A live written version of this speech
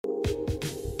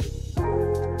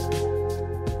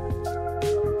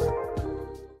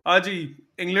Aji,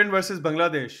 England versus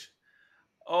Bangladesh.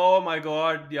 Oh my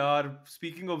god, yaar.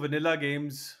 Speaking of vanilla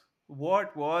games,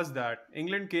 what was that?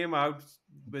 England came out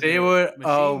with They a were machine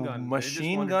a gun. They just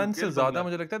machine wanted to gun से kill ज़्यादा Bangla.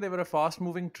 मुझे लगता है they were a fast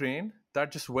moving train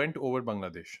that just went over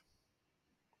Bangladesh.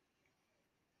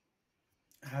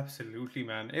 Absolutely,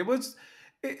 man. It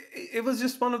was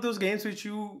just one of those games which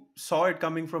you saw it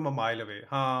coming from a mile away.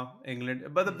 England,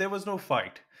 but there was no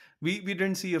fight. We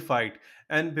didn't see a fight.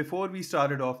 And before we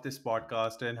started off this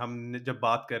podcast, and हम जब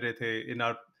बात कर रहे थे in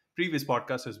our previous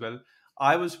podcast as well, I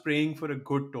was praying for a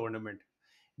good tournament.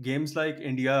 Games like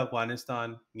India,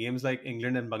 Afghanistan, games like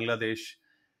England and Bangladesh,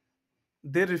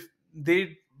 they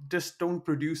just don't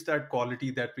produce that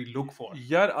quality that we look for.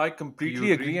 Yeah, I Do you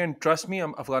completely agree, agree? and trust me,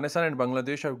 Afghanistan and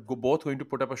Bangladesh are both going to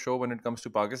put up a show when it comes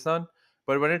to Pakistan.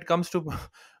 But when it comes to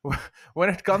when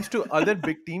it comes to other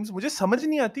big teams, मुझे समझ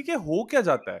नहीं आती कि हो क्या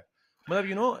जाता है.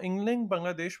 मतलब इंग्लैंड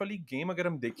बांग्लादेश वाली गेम अगर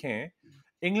हम देखें,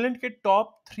 इंग्लैंड के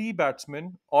top 3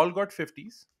 batsman all got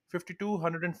 50s, 52,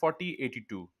 140,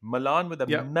 82. Malan with a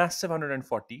Yeah. massive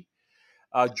 140.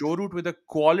 Joe Root with a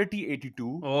quality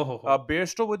 82, Oh, ho, ho.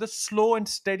 Bairstow with a slow and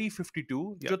steady 52.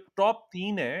 Yeah. जो टॉप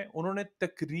 3 है उन्होंने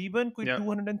तकरीबन कोई Yeah.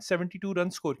 272 रन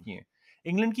स्कोर किए हैं.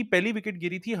 इंग्लैंड की पहली विकेट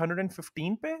गिरी थी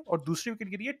 115 पे और दूसरी विकेट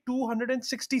गिरी है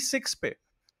 266 पे.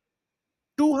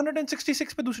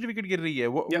 266 पे दूसरी विकेट गिर रही है.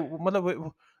 Yeah.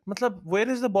 मतलब where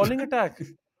is the bowling attack.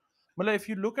 मतलब इफ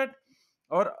यू लुक एट,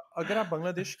 और अगर आप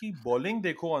बांग्लादेश की बॉलिंग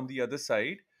देखो ऑन दी अदर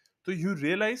साइड, तो यू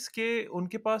रियलाइज के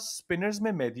उनके पास स्पिनर्स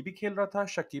में मेहदी भी खेल रहा था,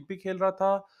 शकीब भी खेल रहा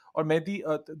था, और मेहदी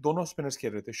दोनों स्पिनर्स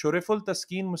खेल रहे थे. Shoriful,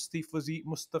 Taskin,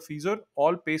 Mustafizur,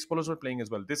 all pace bowlers were playing as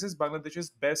well. This is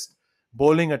Bangladesh's best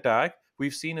bowling attack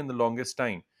we've seen in the longest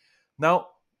time. Now,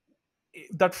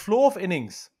 that flow of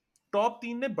innings, top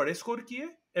 3 ने बड़े स्कोर किए.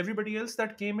 Everybody else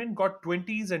that came in got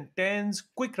 20s and 10s,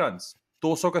 quick runs.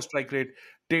 200 का strike rate,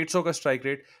 150 का strike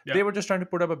rate. Yeah. They were just trying to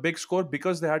put up a big score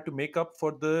because they had to make up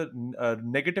for the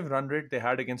negative run rate they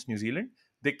had against New Zealand.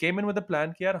 They came in with a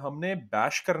plan कि यार हमने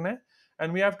bash करना है and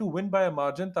we have to win by a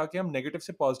margin ताकि हम negative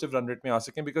से positive run rate में आ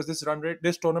सकें, because this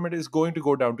tournament is going to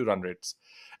go down to run rates.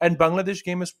 And Bangladesh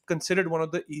game is considered one of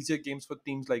the easier games for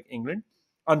teams like England,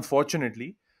 unfortunately.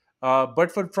 But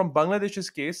from Bangladesh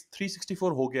case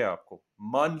 364 हो गया. आपको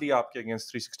मान लिया आपके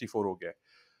against 364 हो गया.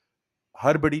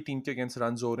 हर बड़ी टीम के अगेंस्ट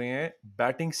रन हो रहे हैं.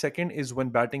 Batting second is when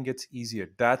batting gets easier.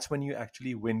 That's when you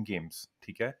actually win games.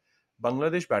 ठीक है,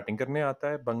 बांग्लादेश बैटिंग करने आता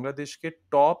है. बांग्लादेश के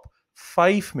टॉप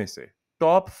 5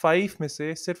 में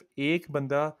से सिर्फ एक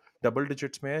बंदा डबल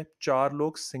डिजिट्स में है, 4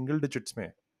 लोग सिंगल डिजिट्स में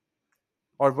है.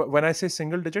 और when I say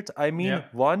single digits I mean Yeah.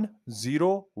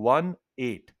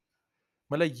 1018.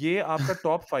 मतलब ये आपका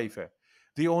टॉप 5 है.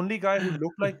 The only guy who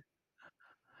look like,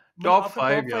 मतलब Top आपका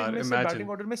five, टॉप 5 yaar. में से बैटिंग Imagine.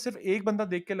 ऑर्डर में सिर्फ एक बंदा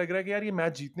देख के लग रहा है कि यार ये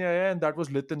मैच जीतने आया है, and that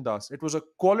was Liton Das. It was a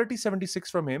quality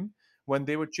 76 from him when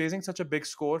they were chasing such a big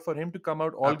score. For him to come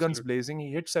out all guns Absolutely. blazing, he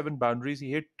hit 7 boundaries,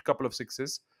 he hit a couple of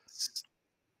sixes.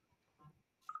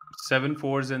 Seven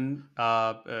fours and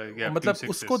yeah, two मतलब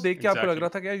उसको sixes. देख के आपको लग रहा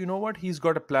Exactly. था कि you know what, he is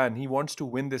got a plan, he wants to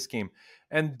win this game.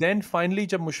 And then finally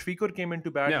जब Mushfiqur came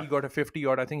into bat, Yeah. he got a 50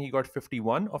 odd. I think he got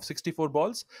 51 of 64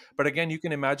 balls. But again, you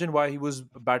can imagine why he was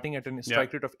batting at a Yeah.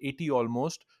 strike rate of 80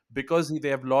 almost, because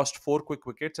they have lost 4 quick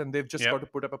wickets and they've just Yeah. got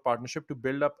to put up a partnership to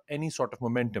build up any sort of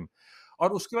momentum. और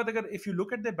उसके बाद अगर if you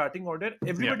look at their batting order,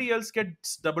 Yeah. everybody else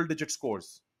gets double digit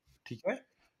scores. ठीक है,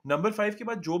 number 5 के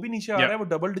बाद जो भी नीचे आ रहा Yeah. है वो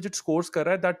डबल डिजिट स्कोर्स कर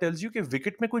रहा है. दैट टेल्स यू कि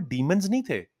विकेट में कोई डीमंस नहीं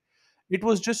थे. It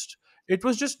was just it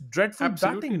was just dreadful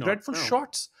Absolutely batting, not. Dreadful No.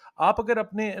 Shots. आप अगर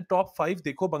अपने टॉप 5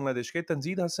 देखो बांग्लादेश के,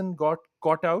 Tanzid Hasan got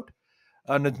caught out,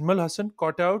 Najmul Hasan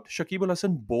caught out, Shakibul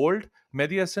Hasan bowled,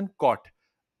 Mehdi Hasan caught.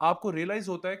 आपको रियलाइज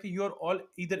होता है कि you are all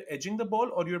either edging the ball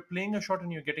और you are playing a shot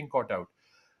and you are getting caught out.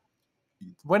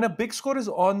 When a big score is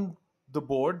on the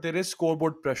board, there is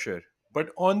scoreboard pressure.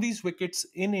 But on these wickets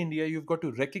in India, you've got to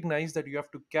recognize that you have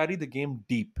to carry the game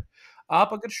deep. आप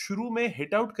अगर शुरू में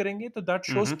hit out करेंगे तो that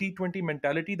shows Mm-hmm. T20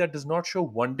 mentality, that does not show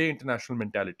one day international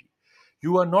mentality.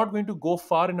 You are not going to go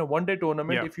far in a one day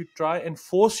tournament Yeah. if you try and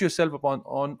force yourself upon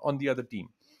on the other team,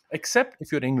 except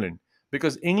if you're England,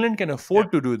 because England can Yeah.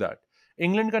 afford to do that.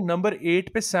 England का number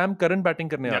 8 पे Sam Curran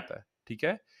batting करने Yeah. आता है. ठीक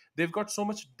है, they've got so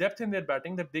much depth in their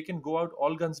batting that they can go out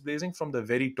all guns blazing from the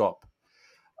very top.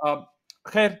 Um,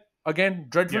 खैर, again,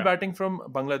 dreadful Yeah. batting from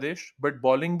Bangladesh, but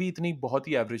bowling भी इतनी बहुत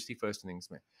ही average थी first innings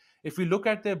में. If we look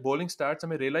at their bowling stats,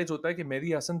 हमें realize होता है कि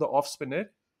Mehdi Hasan, the off spinner,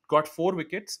 got 4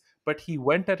 wickets, but he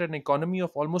went at an economy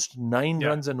of almost 9 Yeah.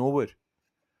 runs and over.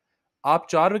 आप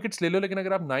 4 wickets ले लो, लेकिन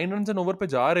अगर आप 9 runs and over पे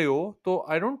जा रहे हो, तो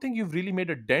I don't think you've really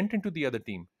made a dent into the other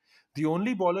team. The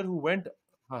only bowler who went,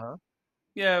 हाँ हाँ,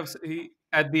 Yeah. He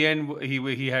At the end,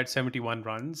 he had 71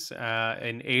 runs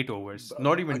in 8 overs.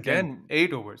 Not even 10, Again,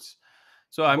 8 overs.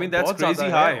 So I mean that's बहुत ज्यादा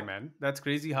crazy है. high, man. That's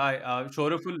crazy high.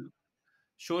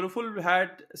 Shoreful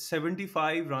had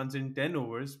 75 runs in 10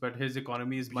 overs, but his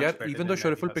economy is Yeah, much better even though than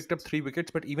Matty Shariful picked up Hassan's. 3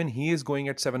 wickets, but even he is going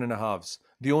at 7.5s.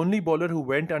 The only bowler who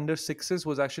went under sixes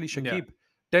was actually Yeah. Shakib.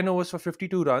 10 overs for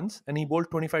 52 runs, and he bowled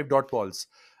 25 dot balls.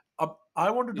 I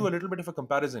want to do Yeah. a little bit of a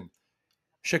comparison.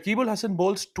 Shakibul Hassan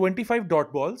bowls 25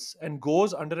 dot balls and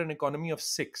goes under an economy of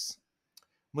 6.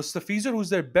 Mustafizur, who's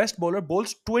their best bowler,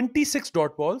 bowls 26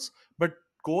 dot balls but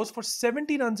goes for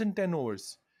 70 runs in 10 overs.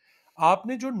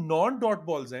 आपने जो non dot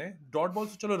balls हैं, dot balls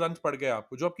तो चलो run पड़ गए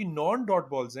आपको, जो आपकी नॉन डॉट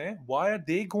बॉल्स हैं, why are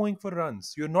they going for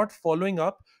runs? You are not following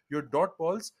up your dot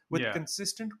balls with Yeah.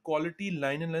 Consistent quality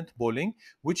line and length bowling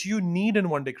which you need in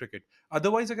one day cricket.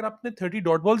 Otherwise, अगर आपने 30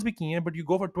 dot balls भी किए हैं but you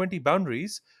go for 20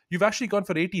 boundaries, you've actually gone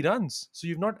for 80 runs, so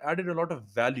you've not added a lot of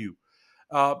value.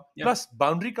 Yeah. Plus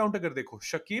boundary count अगर देखो,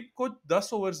 शकीब को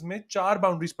 10 overs में 4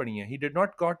 boundaries पड़ी हैं. He did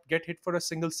not got get hit for a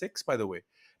single six, by the way.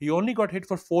 He only got hit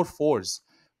for 4 fours.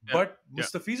 Yeah. But Yeah.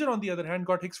 Mustafizur, on the other hand,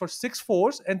 got hits for 6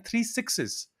 fours and 3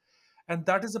 sixes. And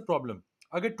that is the problem.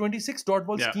 अगर 26 dot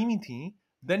balls Yeah. कीनी थी,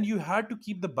 then you had to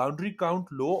keep the boundary count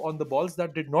low on the balls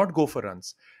that did not go for runs.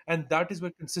 And that is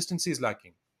where consistency is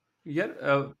lacking. Yeah.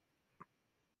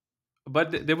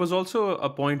 But there was also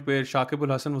a point where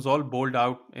Shakibul Hassan was all bowled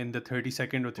out in the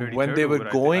 32nd or When 33rd they were over,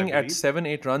 I going at believe. 7,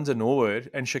 8 runs an over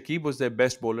and Shakib was their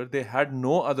best bowler, they had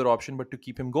no other option but to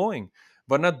keep him going.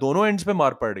 वरना दोनों ends पे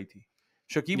मार पड़ रही थी.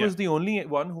 Shakib Yeah. was the only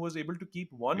one who was able to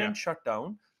keep one Yeah. end shut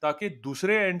down ताकि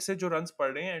दूसरे end से जो runs पड़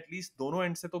रहे हैं at least दोनों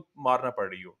end से तो मारना पड़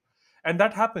रही हो. And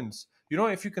that happens. You know,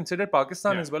 if you consider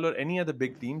Pakistan Yeah. as well or any other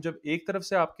big team, जब एक तरफ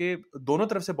से आपके दोनों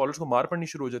तरफ से bowlers को मार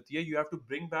पड़नी शुरू हो जाती है, you have to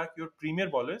bring back your premier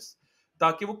bowlers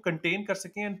ताकि वो contain कर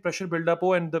सकें and pressure build up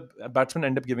हो and the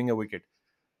batsman end up giving a wicket.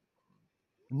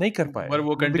 नहीं कर पर पाए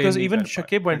वो कंटेन because नहीं even कर पाए,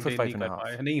 Shakib went for कंटेन नहीं five and कर a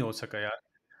पाए, half. नहीं हो सका यार.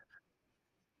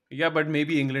 Yeah, but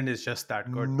maybe England is just that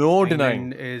good. No England denying,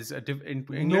 is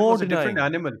England no was a different denying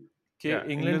animal. कि Yeah,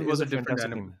 England England is was a a different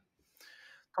fantastic animal. team.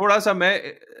 थोड़ा सा मैं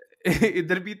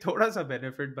इधर भी थोड़ा सा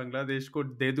बेनिफिट बांग्लादेश को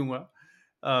दे दूंगा,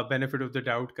 बेनिफिट ऑफ द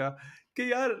डाउट का,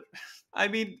 कि यार I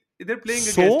mean they're playing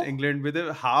against So England with a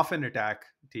half an attack.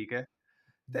 ठीक है,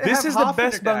 they this have is the half an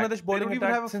best attack, Bangladesh they bowling don't even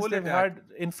attack have a since full they've attack.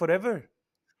 had in forever.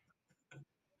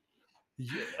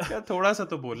 Yeah. यार थोड़ा सा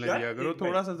तो बोलने यार दिया करो, एक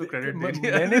थोड़ा मिनट, सा तो क्रेडिट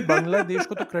दे मैंने दिया. बांग्लादेश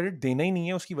को तो क्रेडिट देना ही नहीं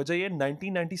है. उसकी वजह ये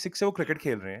 1996 से वो क्रिकेट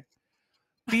खेल रहे हैं.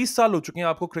 30 साल हो चुके हैं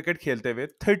आपको क्रिकेट खेलते हुए.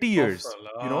 30 years.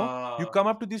 You know, you Allah.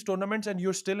 come up to these tournaments and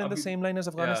you're still in the अभी same line as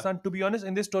yeah, Afghanistan. To be honest,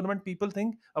 in this tournament, people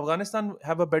think Afghanistan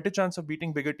have a better chance of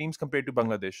beating bigger teams compared to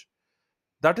Bangladesh.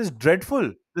 That is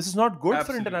dreadful. This is not good for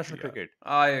absolutely, international yeah. cricket.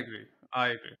 I agree. I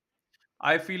agree.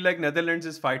 I feel like Netherlands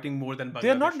is fighting more than They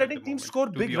are not Bangladesh at the letting teams moment, score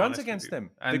to big be runs honest with against you. them.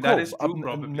 And देखो, that is true, अब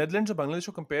probably. Netherlands और बांग्लादेश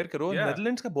को compare करो, Yeah,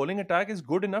 Netherlands का bowling attack is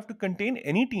good enough to contain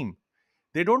any team.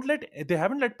 They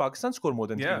haven't let Pakistan score more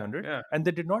than yeah, 300, yeah. and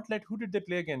they did not let, who did they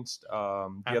play against the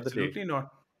other day? Absolutely not.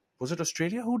 Was it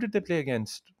Australia? Who did they play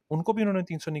against? उनको भी उन्होंने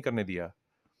 300 नहीं करने दिया.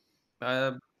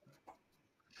 Uh,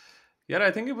 yeah,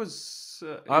 I think I'm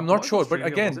it not was sure, but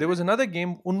Australia, again, wasn't there it? was another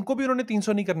game. उनको भी उन्होंने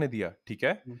 300 नहीं करने दिया. ठीक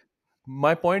है? Mm.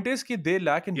 My point is कि they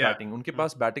lack in Yeah. batting. उनके Mm.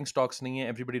 पास बैटिंग स्टॉक्स नहीं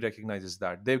है. Everybody recognizes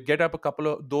that. They get up a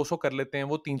couple of 200 कर लेते हैं.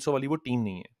 वो 300 वाली वो टीम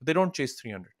नहीं है. They don't chase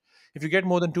 300. If you get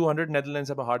more than 200, Netherlands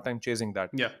have a hard time chasing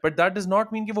that. Yeah. But that does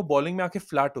not mean कि वो bowling में आके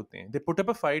flat होते हैं. They put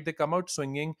up a fight. They come out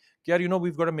swinging. कि यार, you know,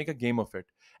 we've got to make a game of it.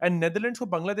 And Netherlands को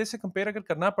बांग्लादेश से compare अगर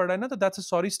करना पड़ रहा है ना, तो that's a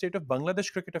sorry state of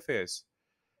Bangladesh cricket affairs.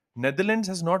 Netherlands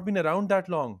has not been around that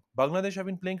long. Bangladesh have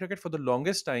been playing cricket for the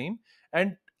longest time.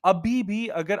 And अभी भी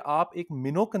अगर आप एक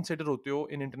minnow consider होते हो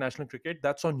in international cricket,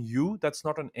 that's on you. That's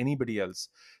not on anybody else.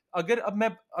 अगर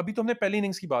अभी तो हमने पहली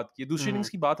इनिंग्स की बात की है. दूसरी इनिंग्स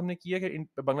की बात हमने की है कि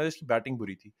बांग्लादेश की बैटिंग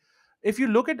बुरी थी. If you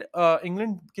look at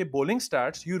England के bowling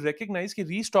stats, you recognize कि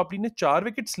रीस टॉपली ने 4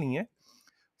 विकेट्स लिए हैं,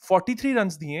 43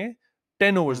 रन्स दिए हैं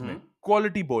 10 ओवर्स में.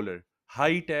 क्वालिटी बॉलर,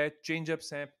 हाइट है,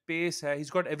 चेंजअप्स हैं, पेस है,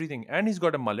 he's got everything, and he's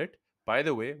got a mullet, by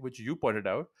the way, which you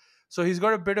pointed out. So he's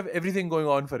got a bit of everything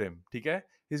going on for him. ठीक है?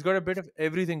 He's got a bit of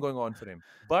everything going on for him.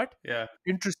 But Yeah.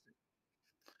 interesting.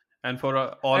 And for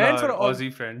all And our for all,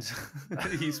 Aussie friends,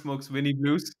 he smokes Winnie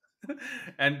Blues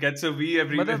and gets a V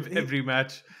मतलब every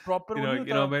match. proper वो नहीं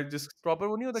You know, होता, man, just proper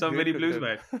वो नहीं होता some great Winnie Blues,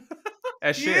 cricketer. man.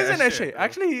 He Eshe, is an Eshe, Eshe. bro.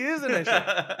 Actually, he is an Eshe.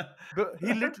 But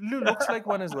he literally looks like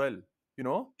one as well. You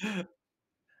know?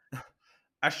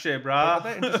 Eshe, और पता है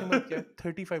brah. interesting बात क्या है?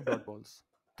 35 dot balls.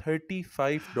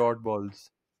 35 dot balls.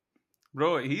 Bro,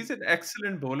 he's an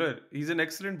excellent bowler. He's an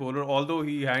excellent bowler, although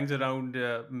he hangs around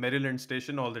Maryland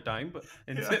Station all the time.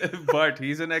 Yeah. But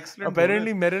he's an excellent bowler.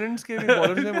 Apparently Maryland's के भी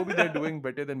bowlers हैं वो भी they're doing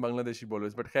better than Bangladeshi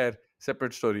bowlers, but खैर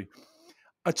separate story.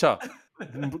 अच्छा,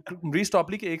 Reece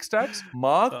Topley के एक stats,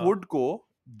 Mark हाँ, Wood को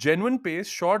genuine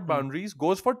pace, short hmm, boundaries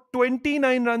goes for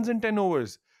 29 runs in 10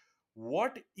 overs.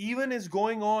 What even is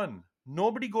going on?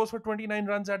 Nobody goes for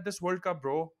 29 runs at this World Cup,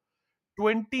 bro.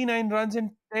 29 runs in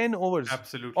 10 overs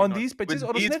absolutely on not. these pitches With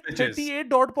और these उसने pitches, 38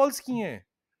 dot balls किए हैं.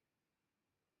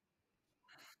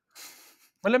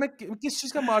 मतलब मैं किस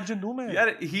चीज का margin दूं मैं? यार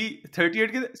ही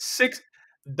 38 के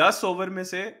 10 ओवर में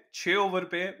से 6 ओवर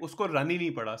पे उसको रन ही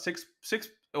नहीं पड़ा। सिक्स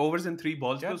ओवर्स इन 3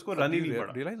 बॉल्स पे यार उसको रन डू ही यू नहीं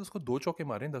पड़ा। रियलाइज उसको 2 चौके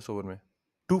मारे हैं 10 ओवर में,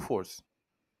 2 fours.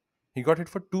 He got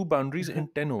hit for 2 boundaries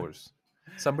in 10 overs.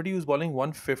 Somebody who's bowling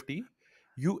 150,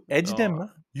 you edge them ना,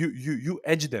 you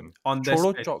edge them. On this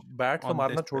छोड़ो पिच, बैट तो ऑन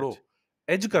मारना दिस छोड़ो, पिच,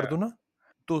 एज कर दो ना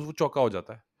तो वो चौका हो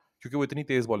जाता है क्योंकि वो इतनी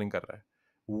तेज बॉलिंग कर रहा है.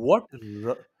 What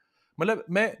मतलब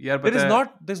मैं यार there पता is है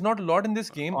not there's not a lot in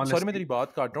this game. Sorry मैं ऑनेस्टली। तेरी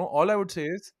बात काट रहा हूँ. All I would say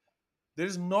is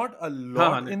there is not a हाँ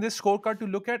हाँ lot in this scorecard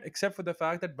to look at except for the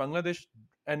fact that Bangladesh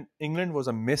and England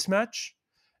was a mismatch.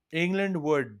 England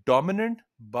were dominant,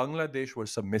 Bangladesh were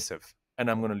submissive,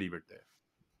 and I'm going to leave it there.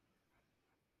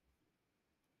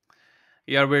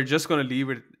 Yeah, we're just gonna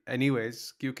leave it anyways.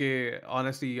 Because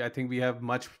honestly, I think we have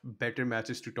much better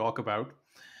matches to talk about.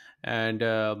 And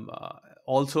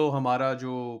also हमारा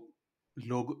जो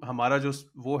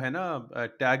वो है ना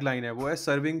tag line है वो है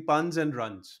serving puns and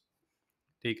runs.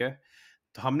 ठीक है,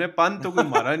 तो हमने पन तो कोई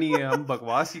मारा नहीं है, हम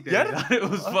बकवास ही करे यार जा रहे हैं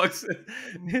उस वक्त से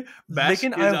बैश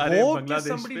लेकिन किए I जा रहे हैं hope कि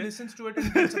बांग्लादेश somebody पे। listens to it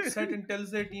and gets upset and tells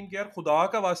their team कि यार खुदा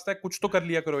का वास्ता है कुछ तो कर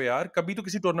लिया करो यार कभी तो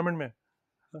किसी टूर्नामेंट में.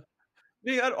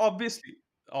 नहीं यार, ऑब्वियसली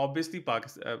ऑब्वियसली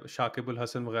पाकिस्तान शाकिब उल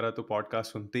हसन वगैरह तो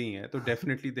पॉडकास्ट सुनते ही हैं, तो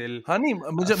डेफिनेटली दे हाँ नहीं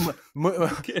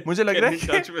मुझे लग गेट रहा इन है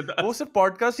टच कि विद वो अस। सिर्फ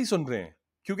पॉडकास्ट ही सुन रहे हैं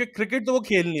क्योंकि क्रिकेट तो वो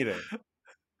खेल नहीं रहे.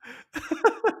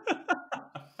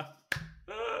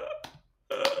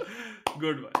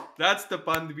 Good one. That's the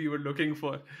pun we were looking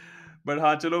for. But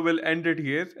हाँ चलो, we'll end it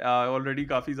here. Already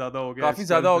काफी ज़्यादा हो गया. काफी It's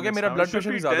ज्यादा 12 हो गया, minutes मेरा now. It blood should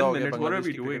pressure भी be ज्यादा 10 हो गया minutes. What are Bangladesh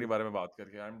we की क्रिकेट के doing? बारे में बात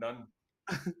करके. I am done.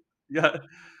 Yeah,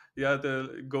 yeah.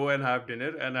 Go and have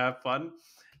dinner and have fun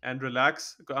and relax.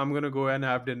 I'm gonna go and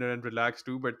have dinner and relax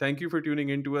too. But thank you for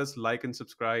tuning in to us. Like and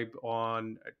subscribe on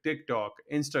TikTok,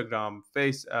 Instagram,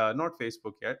 not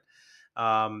Facebook yet.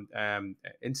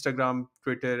 Instagram,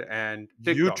 Twitter, and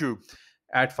TikTok YouTube.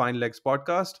 at Fine Legs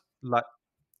Podcast.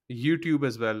 YouTube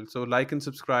as well. So like and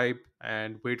subscribe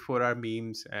and wait for our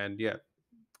memes and yeah,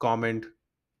 comment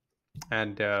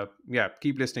and yeah,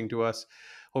 keep listening to us.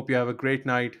 Hope you have a great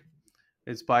night.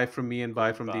 It's bye from me and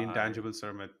bye from the Goodbye. intangible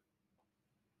Sermon.